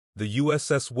The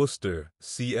USS Worcester,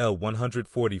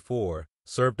 CL-144,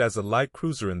 served as a light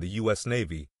cruiser in the U.S.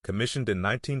 Navy, commissioned in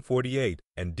 1948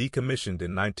 and decommissioned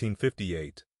in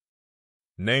 1958.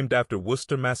 Named after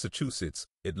Worcester, Massachusetts,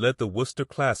 it led the Worcester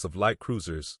class of light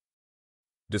cruisers.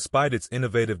 Despite its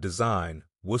innovative design,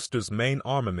 Worcester's main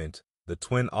armament, the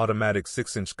twin automatic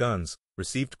 6-inch guns,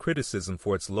 received criticism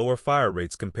for its lower fire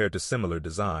rates compared to similar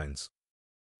designs.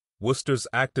 Worcester's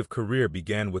active career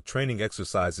began with training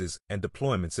exercises and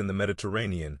deployments in the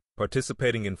Mediterranean,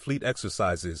 participating in fleet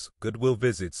exercises, goodwill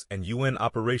visits, and UN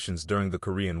operations during the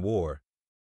Korean War.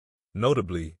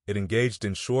 Notably, it engaged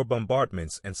in shore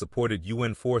bombardments and supported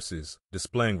UN forces,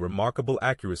 displaying remarkable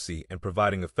accuracy and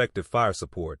providing effective fire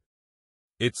support.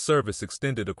 Its service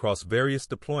extended across various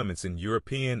deployments in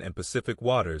European and Pacific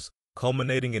waters,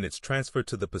 culminating in its transfer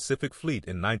to the Pacific Fleet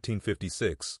in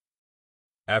 1956.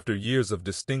 After years of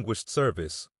distinguished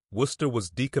service, Worcester was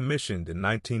decommissioned in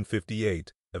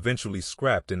 1958, eventually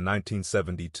scrapped in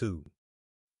 1972.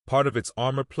 Part of its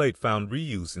armor plate found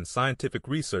reuse in scientific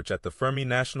research at the Fermi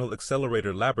National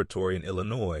Accelerator Laboratory in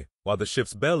Illinois, while the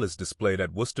ship's bell is displayed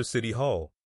at Worcester City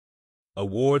Hall.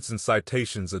 Awards and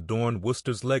citations adorn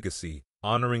Worcester's legacy,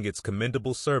 honoring its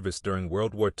commendable service during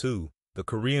World War II, the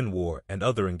Korean War, and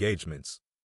other engagements.